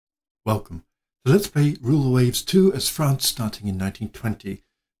Welcome to Let's Play Rule the Waves 2 as France starting in 1920.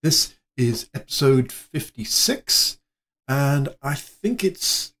 This is episode 56 and I think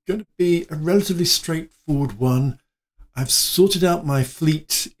it's going to be a relatively straightforward one. I've sorted out my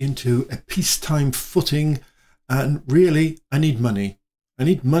fleet into a peacetime footing and really I need money. I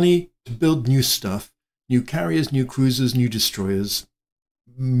need money to build new stuff, new carriers, new cruisers, new destroyers,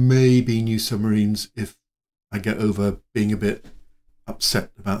 maybe new submarines if I get over being a bit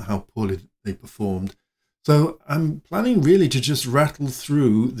upset about how poorly they performed. So I'm planning really to just rattle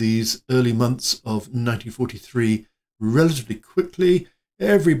through these early months of 1943 relatively quickly.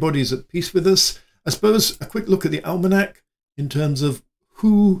 Everybody's at peace with us. I suppose a quick look at the almanac in terms of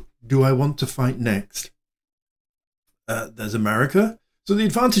who do I want to fight next. There's America. So the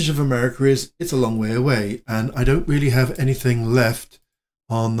advantage of America is it's a long way away and I don't really have anything left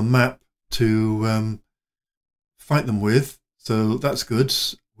on the map to fight them with. So that's good.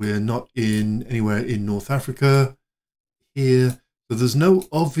 We're not anywhere in North Africa here. So there's no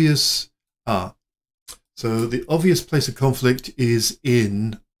obvious... So the obvious place of conflict is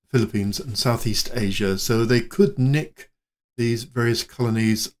in Philippines and Southeast Asia. So they could nick these various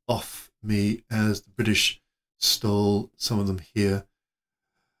colonies off me as the British stole some of them here.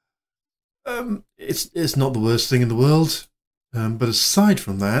 It's not the worst thing in the world. But aside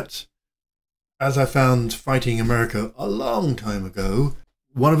from that, as I found fighting America a long time ago,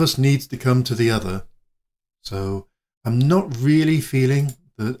 one of us needs to come to the other. So I'm not really feeling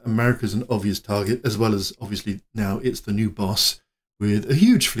that America's an obvious target, as well as obviously now it's the new boss with a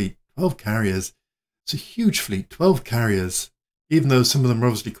huge fleet, 12 carriers. It's a huge fleet, 12 carriers, even though some of them are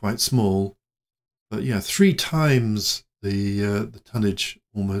obviously quite small. But yeah, 3 times the tonnage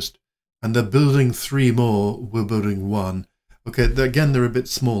almost. And they're building 3 more, we're building 1. Okay, again, they're a bit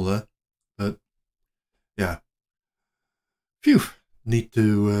smaller, but yeah. Phew, need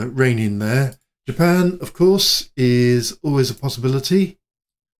to rein in there. Japan, of course, is always a possibility.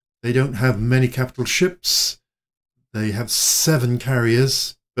 They don't have many capital ships. They have 7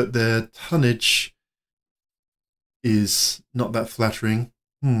 carriers, but their tonnage is not that flattering.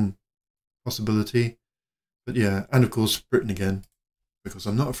 Possibility. But yeah, and of course, Britain again, because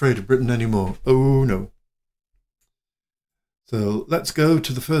I'm not afraid of Britain anymore. Oh no. So let's go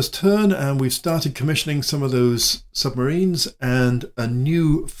to the first turn, and we've started commissioning some of those submarines and a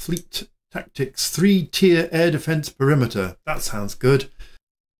new fleet tactics 3-tier air defense perimeter. That sounds good.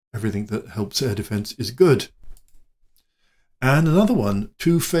 Everything that helps air defense is good. And another one,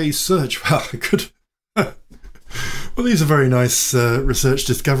 2-phase search. Well, I could. Well, these are very nice research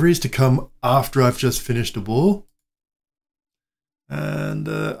discoveries to come after I've just finished a war. And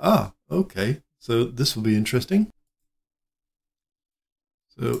okay, so this will be interesting.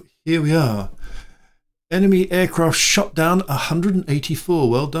 So here we are. Enemy aircraft shot down 184.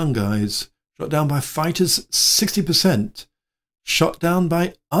 Well done, guys. Shot down by fighters 60%. Shot down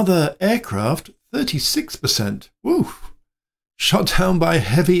by other aircraft 36%. Woo! Shot down by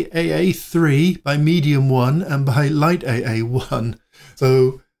heavy AA3, by medium 1, and by light AA1.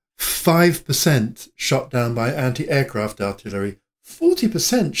 So 5% shot down by anti-aircraft artillery.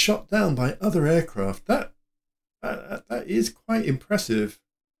 40% shot down by other aircraft. That is quite impressive.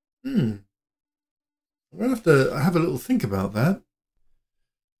 I'm going to have to have a little think about that.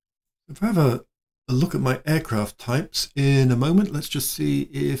 If I have a look at my aircraft types in a moment, let's just see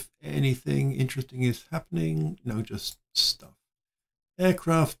if anything interesting is happening. No, just stuff.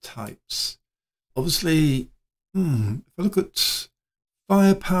 Aircraft types. Obviously, if I look at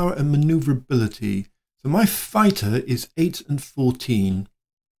firepower and maneuverability, so my fighter is 8 and 14.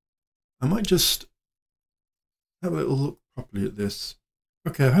 I might just have a little look properly at this.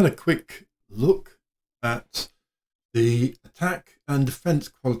 Okay, I've had a quick look at the attack and defense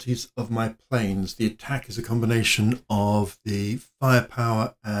qualities of my planes. The attack is a combination of the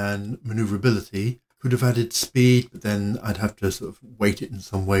firepower and maneuverability. Could have added speed, but then I'd have to sort of weight it in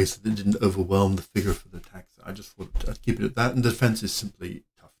some way so that it didn't overwhelm the figure for the attack. So I just thought I'd keep it at that. And defense is simply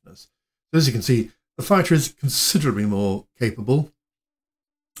toughness. So as you can see, the fighter is considerably more capable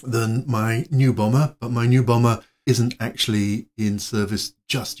than my new bomber, but my new bomber isn't actually in service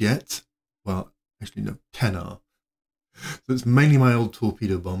just yet. Well, actually no, 10 are. So it's mainly my old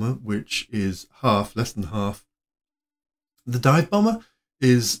torpedo bomber, which is half, less than half. The dive bomber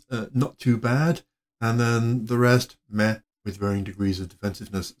is not too bad, and then the rest, meh, with varying degrees of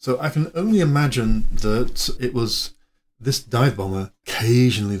defensiveness. So I can only imagine that it was this dive bomber,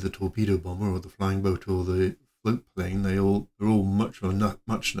 occasionally the torpedo bomber or the flying boat or the float plane, they're all much of a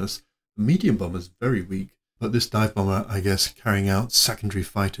muchness. The medium bomber is very weak. But this dive bomber, I guess, carrying out secondary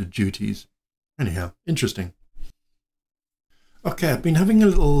fighter duties. Anyhow, interesting. Okay, I've been having a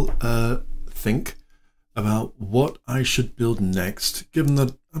little think about what I should build next, given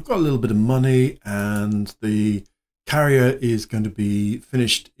that I've got a little bit of money and the carrier is going to be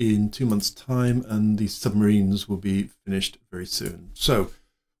finished in 2 months' time and the submarines will be finished very soon. So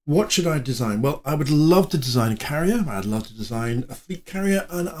what should I design? Well, I would love to design a carrier. I'd love to design a fleet carrier,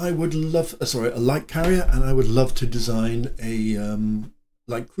 and I would love, a light carrier, and I would love to design a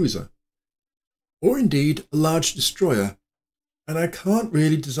light cruiser, or indeed a large destroyer. And I can't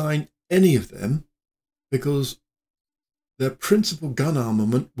really design any of them because their principal gun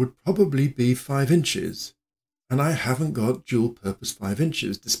armament would probably be 5 inches. And I haven't got dual purpose 5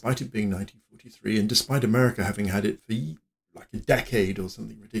 inches, despite it being 1943 and despite America having had it for like a decade or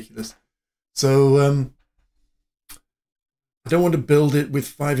something ridiculous. So I don't want to build it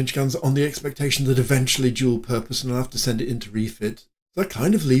with 5-inch guns on the expectation that eventually dual purpose and I'll have to send it in to refit. So that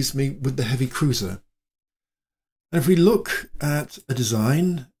kind of leaves me with the heavy cruiser. And if we look at a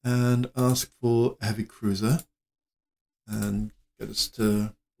design and ask for a heavy cruiser and get us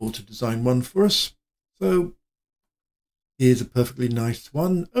to auto design one for us. So here's a perfectly nice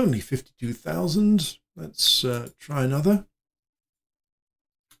one, only 52,000. Let's try another.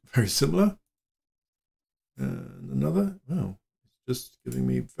 Very similar. And another. Oh, it's just giving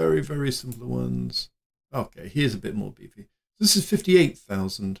me very, very similar ones. Okay, here's a bit more beefy. This is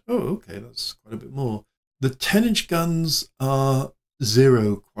 58,000. Oh, okay, that's quite a bit more. The 10-inch guns are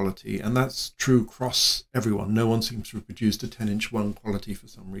 0 quality, and that's true across everyone. No one seems to have produced a 10-inch 1 quality for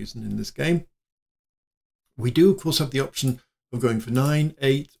some reason in this game. We do, of course, have the option of going for 9,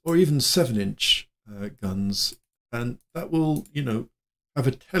 8, or even 7-inch guns, and that will, you know, have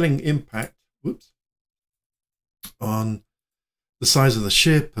a telling impact, on the size of the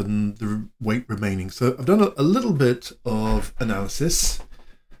ship and the weight remaining. So I've done a little bit of analysis.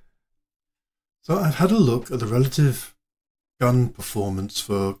 So I've had a look at the relative gun performance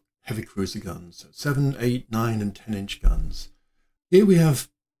for heavy cruiser guns, so 7, 8, 9 and 10-inch guns. Here we have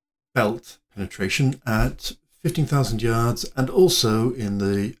belt penetration at 15,000 yards and also in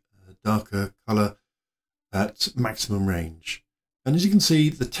the darker colour at maximum range. And as you can see,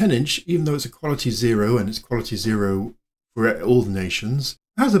 the 10-inch, even though it's a quality 0 and it's quality 0 for all the nations,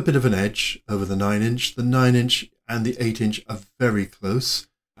 has a bit of an edge over the 9-inch. The 9-inch and the 8-inch are very close,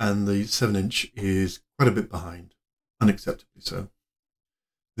 and the 7-inch is quite a bit behind, unacceptably so.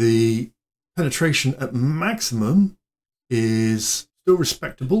 The penetration at maximum is still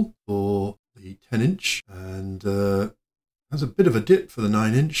respectable for the 10-inch and has a bit of a dip for the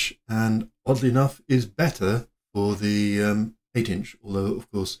 9-inch, and oddly enough is better for the 8-inch, although of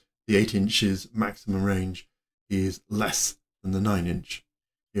course the 8-inch's maximum range is less than the 9-inch.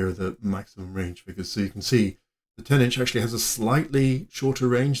 Here are the maximum range figures, so you can see the 10-inch actually has a slightly shorter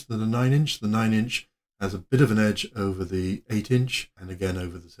range than the 9-inch. The 9-inch has a bit of an edge over the 8-inch and again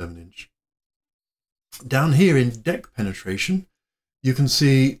over the 7-inch. Down here in deck penetration, you can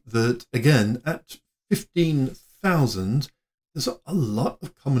see that again at 15,000 there's a lot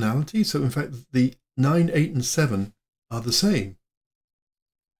of commonality. So in fact the 9, 8 and 7 are the same.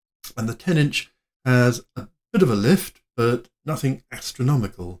 And the 10-inch has a bit of a lift, but nothing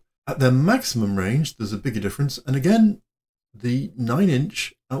astronomical. At their maximum range, there's a bigger difference. And again, the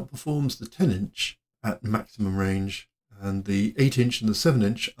 9-inch outperforms the 10-inch at maximum range, and the 8-inch and the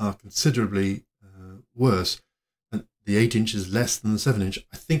 7-inch are considerably worse. And the 8-inch is less than the 7-inch.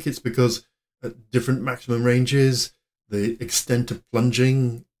 I think it's because at different maximum ranges, the extent of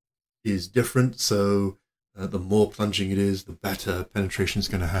plunging is different. So the more plunging it is, the better penetration is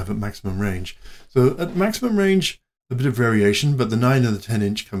going to have at maximum range. So at maximum range, a bit of variation, but the 9 and the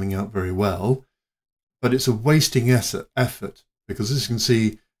 10-inch coming out very well. But it's a wasting effort because as you can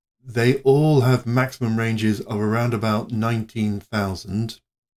see, they all have maximum ranges of around about 19,000,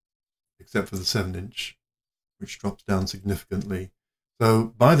 except for the 7-inch, which drops down significantly.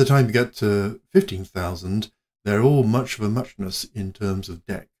 So by the time you get to 15,000, they're all much of a muchness in terms of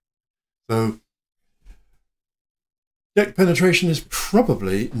deck. So deck penetration is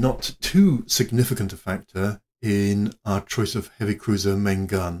probably not too significant a factor in our choice of heavy cruiser main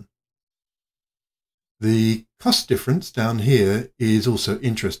gun. The cost difference down here is also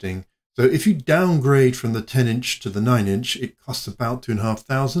interesting. So if you downgrade from the 10-inch to the 9-inch, it costs about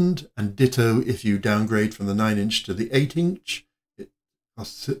 2,500, and ditto if you downgrade from the 9-inch to the 8-inch, it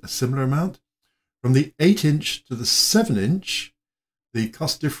costs a similar amount. From the 8-inch to the 7-inch, the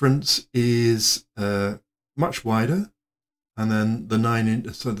cost difference is much wider. And then the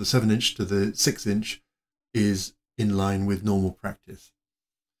 9-inch, so the 7-inch to the 6-inch is in line with normal practice.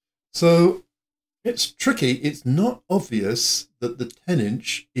 So it's tricky. It's not obvious that the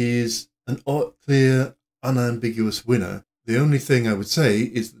 10-inch is an clear, unambiguous winner. The only thing I would say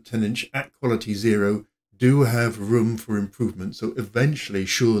is the 10-inch at quality 0 do have room for improvement. So eventually,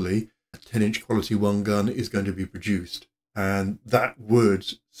 surely, a 10-inch quality 1 gun is going to be produced. And that would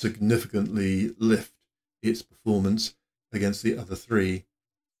significantly lift its performance against the other 3.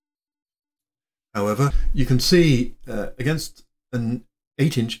 However, you can see against an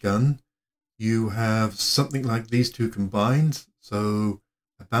 8-inch gun, you have something like these two combined. So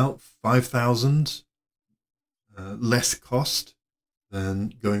about 5,000 less cost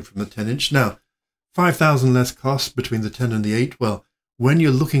than going from the 10-inch. Now, 5,000 less cost between the 10 and the 8. Well, when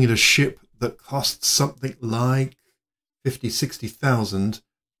you're looking at a ship that costs something like 50, 60,000,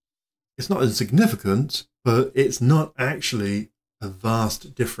 it's not insignificant, but it's not actually a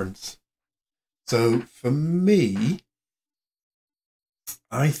vast difference. So for me,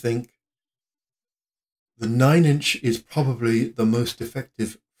 I think the 9-inch is probably the most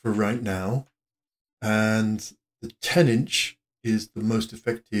effective for right now, and the 10-inch is the most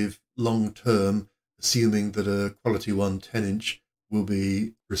effective long term, assuming that a quality 1 10-inch will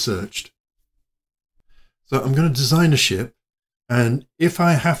be researched. So I'm going to design a ship, and if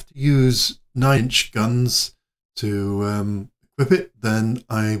I have to use 9-inch guns to equip it, then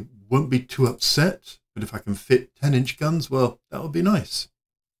I won't be too upset. But if I can fit 10-inch guns, well, that would be nice.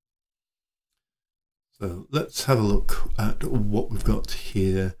 So let's have a look at what we've got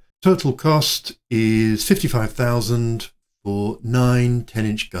here. Total cost is 55,000 for 9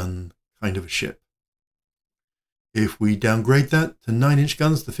 10-inch gun kind of a ship. If we downgrade that to 9-inch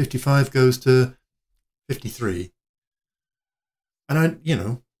guns, the 55 goes to 53. And I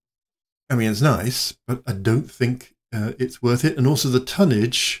mean, it's nice, but I don't think it's worth it. And also the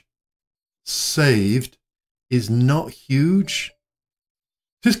tonnage saved is not huge.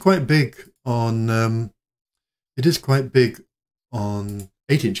 It is quite big on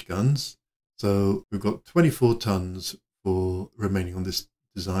 8-inch guns. So we've got 24 tons for remaining on this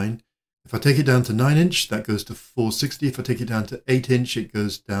design. If I take it down to 9-inch, that goes to 460. If I take it down to 8-inch, it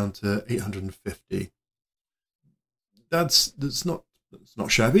goes down to 850. That's not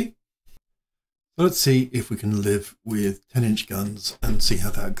shabby. So let's see if we can live with 10-inch guns and see how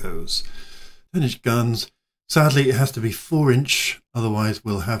that goes. 10-inch guns, sadly it has to be 4-inch, otherwise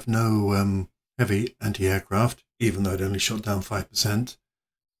we'll have no heavy anti-aircraft, even though it only shot down 5%.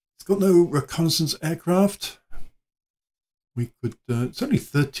 It's got no reconnaissance aircraft. We could, it's only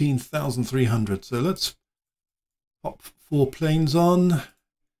 13,300, so let's pop 4 planes on,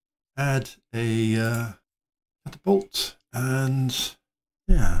 add a catapult, and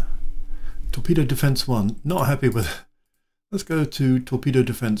yeah, torpedo defense 1. Not happy with it. Let's go to torpedo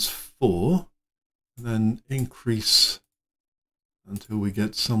defense 4, and then increase until we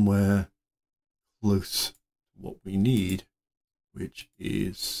get somewhere close to what we need, which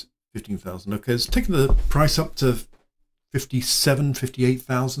is 15,000. Okay, it's taken the price up to 57,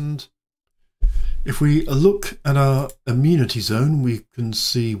 58,000. If we look at our immunity zone, we can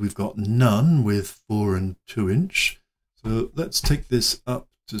see we've got none with 4 and 2-inch. So let's take this up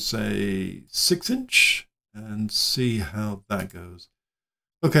to say 6-inch and see how that goes.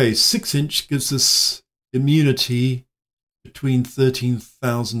 Okay, 6-inch gives us immunity between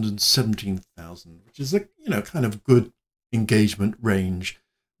 13,000 and 17,000, which is a kind of good engagement range.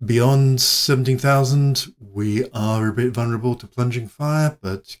 Beyond 17,000, we are a bit vulnerable to plunging fire,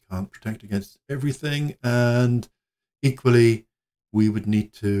 but can't protect against everything. And equally, we would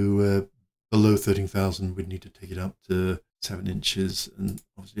need to, below 13,000, we'd need to take it up to 7 inches. And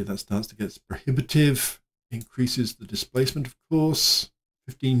obviously that starts to get prohibitive, increases the displacement, of course.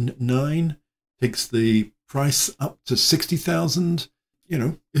 15.9 takes the price up to 60,000.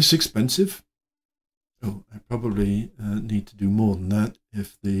 It's expensive. Oh, I probably need to do more than that.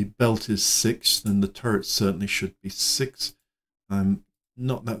 If the belt is 6, then the turret certainly should be 6. I'm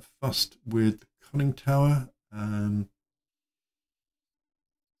not that fussed with the conning tower. So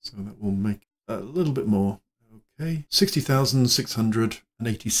that will make a little bit more. Okay,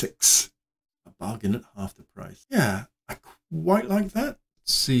 60,686. A bargain at half the price. Yeah, I quite like that.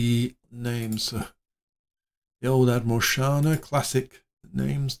 Let's see names. The old Admiral Shana, classic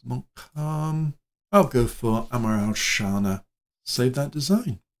names. Montcalm. I'll go for Amiral Shana. Save that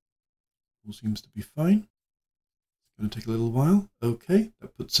design. All seems to be fine. It's going to take a little while. Okay,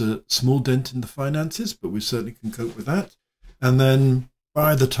 that puts a small dent in the finances, but we certainly can cope with that. And then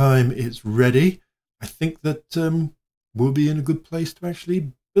by the time it's ready, I think that we'll be in a good place to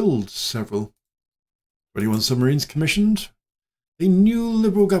actually build several. 21 submarines commissioned. A new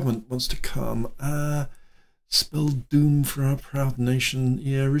Liberal government wants to come. Spell doom for our proud nation.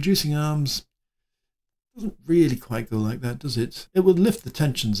 Yeah, reducing arms doesn't really quite go like that, does it? It would lift the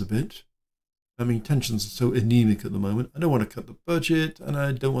tensions a bit. I mean, tensions are so anemic at the moment. I don't want to cut the budget, and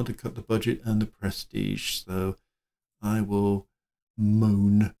I don't want to cut the budget and the prestige, so I will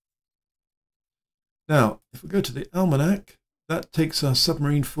moan. Now, if we go to the almanac, that takes our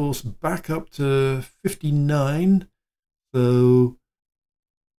submarine force back up to 59, so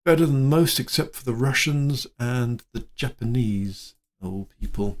better than most except for the Russians and the Japanese old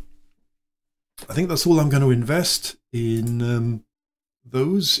people. I think that's all I'm going to invest in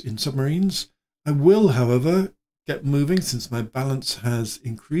those, in submarines. I will, however, get moving since my balance has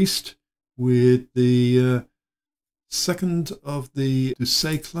increased with the second of the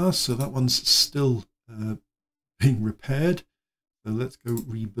Doucet class, so that one's still being repaired. So let's go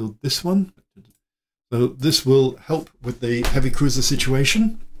rebuild this one. So this will help with the heavy cruiser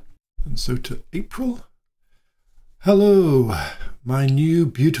situation. And so to April. Hello, my new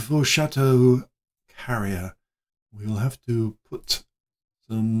beautiful Chateau carrier. We'll have to put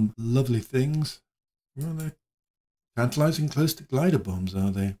some lovely things. Where are they? Tantalizing close to glider bombs,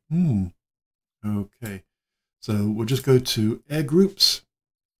 are they? Okay. So we'll just go to air groups.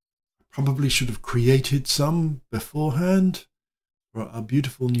 Probably should have created some beforehand for our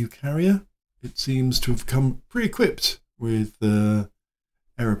beautiful new carrier. It seems to have come pre-equipped with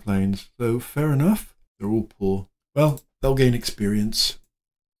aeroplanes. So fair enough. They're all poor. Well, they'll gain experience.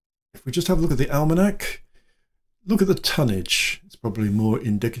 If we just have a look at the almanac, look at the tonnage. It's probably more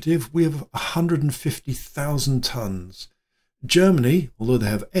indicative. We have 150,000 tons. Germany, although they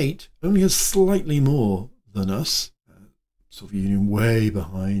have 8, only has slightly more than us. Soviet Union way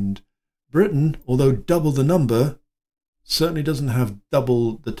behind. Britain, although double the number, certainly doesn't have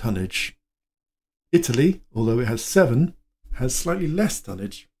double the tonnage. Italy, although it has 7, has slightly less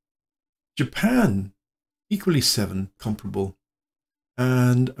tonnage. Japan, equally 7, comparable.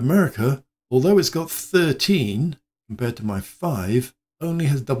 And America, although it's got 13 compared to my 5, only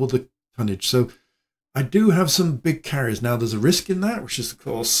has double the tonnage. So I do have some big carriers. Now there's a risk in that, which is, of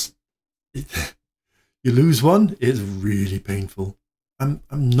course, you lose one, it's really painful. I'm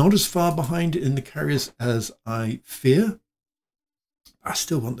not as far behind in the carriers as I fear. I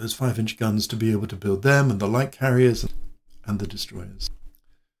still want those 5-inch guns to be able to build them, and the light carriers and the destroyers.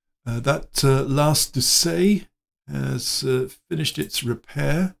 That last Doucet has finished its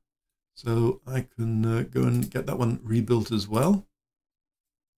repair, so I can go and get that one rebuilt as well.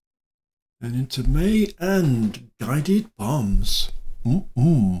 And into May, and guided bombs.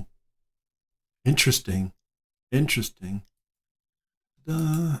 Interesting. Interesting.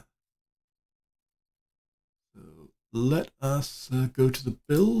 So let us go to the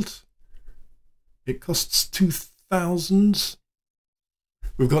build. It costs 2,000.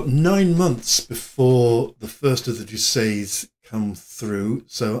 We've got 9 months before the first of the Doucets come through,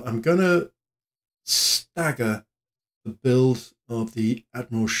 so I'm going to stagger the build of the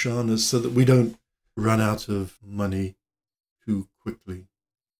Admiral Shanas so that we don't run out of money too quickly.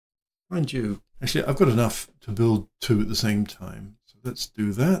 Mind you, actually, I've got enough to build 2 at the same time. So let's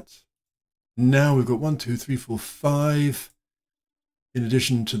do that. Now we've got 1, 2, 3, 4, 5 in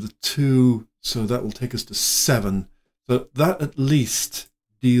addition to the 2. So that will take us to 7. So that at least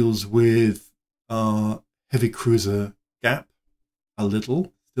deals with our heavy cruiser gap a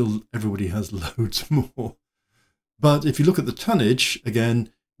little. Still, everybody has loads more. But if you look at the tonnage,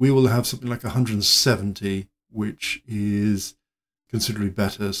 again, we will have something like 170, which is considerably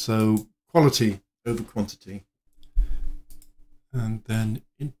better. So quality over quantity. And then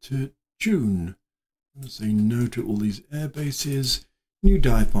into June. I'm going to say no to all these air bases. New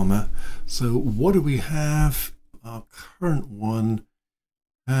dive bomber. So what do we have? Our current one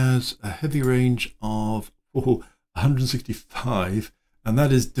has a heavy range of 165, and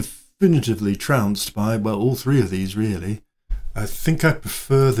that is definitively trounced by, well, all 3 of these really. I think I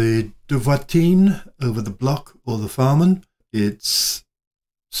prefer the De Voitine over the Block or the Farman. Its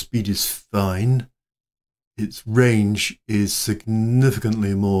speed is fine. Its range is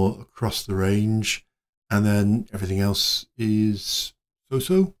significantly more across the range, and then everything else is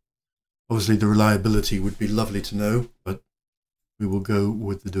so-so. Obviously the reliability would be lovely to know, but we will go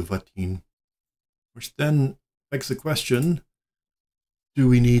with the De Voitine. Which then begs the question, do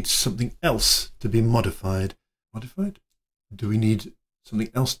we need something else to be modified? Modified? Do we need something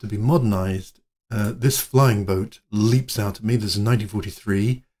else to be modernized? This flying boat leaps out at me. This is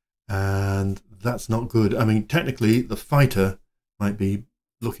 1943, and that's not good. I mean, technically, the fighter might be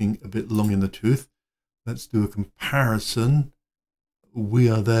looking a bit long in the tooth. Let's do a comparison. We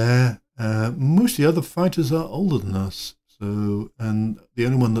are there. Most of the other fighters are older than us. So, and the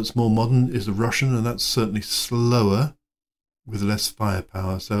only one that's more modern is the Russian, and that's certainly slower with less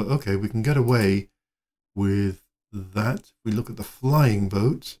firepower. So, okay, we can get away with that. If we look at the flying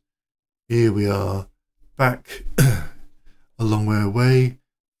boat, here we are back a long way away,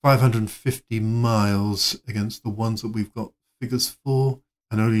 550 miles against the ones that we've got figures for,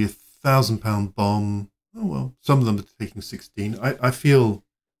 and only £1,000 bomb. Oh well, some of them are taking 16. I feel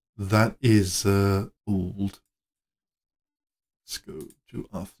that is old. Let's go to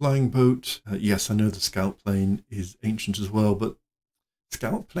our flying boat. Yes, I know the scout plane is ancient as well, but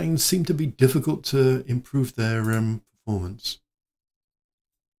scout planes seem to be difficult to improve their performance.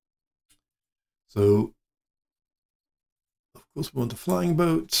 So, of course, we want a flying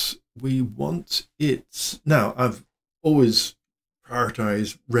boat. We want it. Now, I've always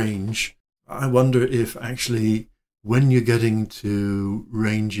prioritized range. I wonder if actually when you're getting to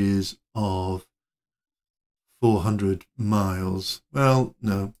ranges of 400 miles, well,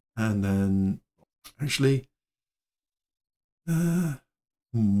 no. And then actually,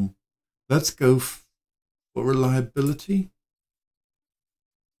 let's go for reliability.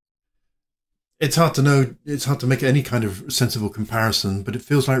 It's hard to know, it's hard to make any kind of sensible comparison, but it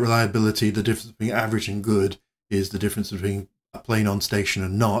feels like reliability, the difference between average and good is the difference between a plane on station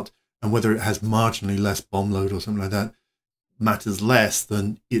and not, and whether it has marginally less bomb load or something like that matters less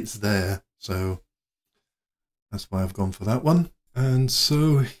than it's there. So that's why I've gone for that one. And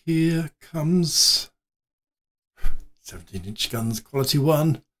so here comes 17-inch guns, quality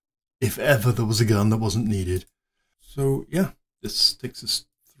 1, if ever there was a gun that wasn't needed. So yeah, this takes us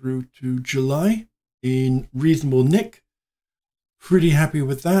through to July in reasonable nick. Pretty happy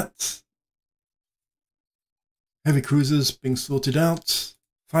with that. Heavy cruisers being sorted out.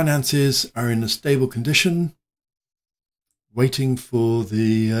 Finances are in a stable condition. Waiting for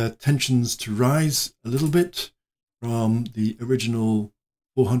the tensions to rise a little bit from the original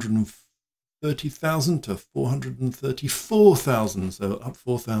 430,000 to 434,000, so up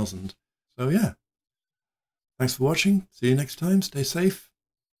 4,000. So yeah, thanks for watching. See you next time. Stay safe.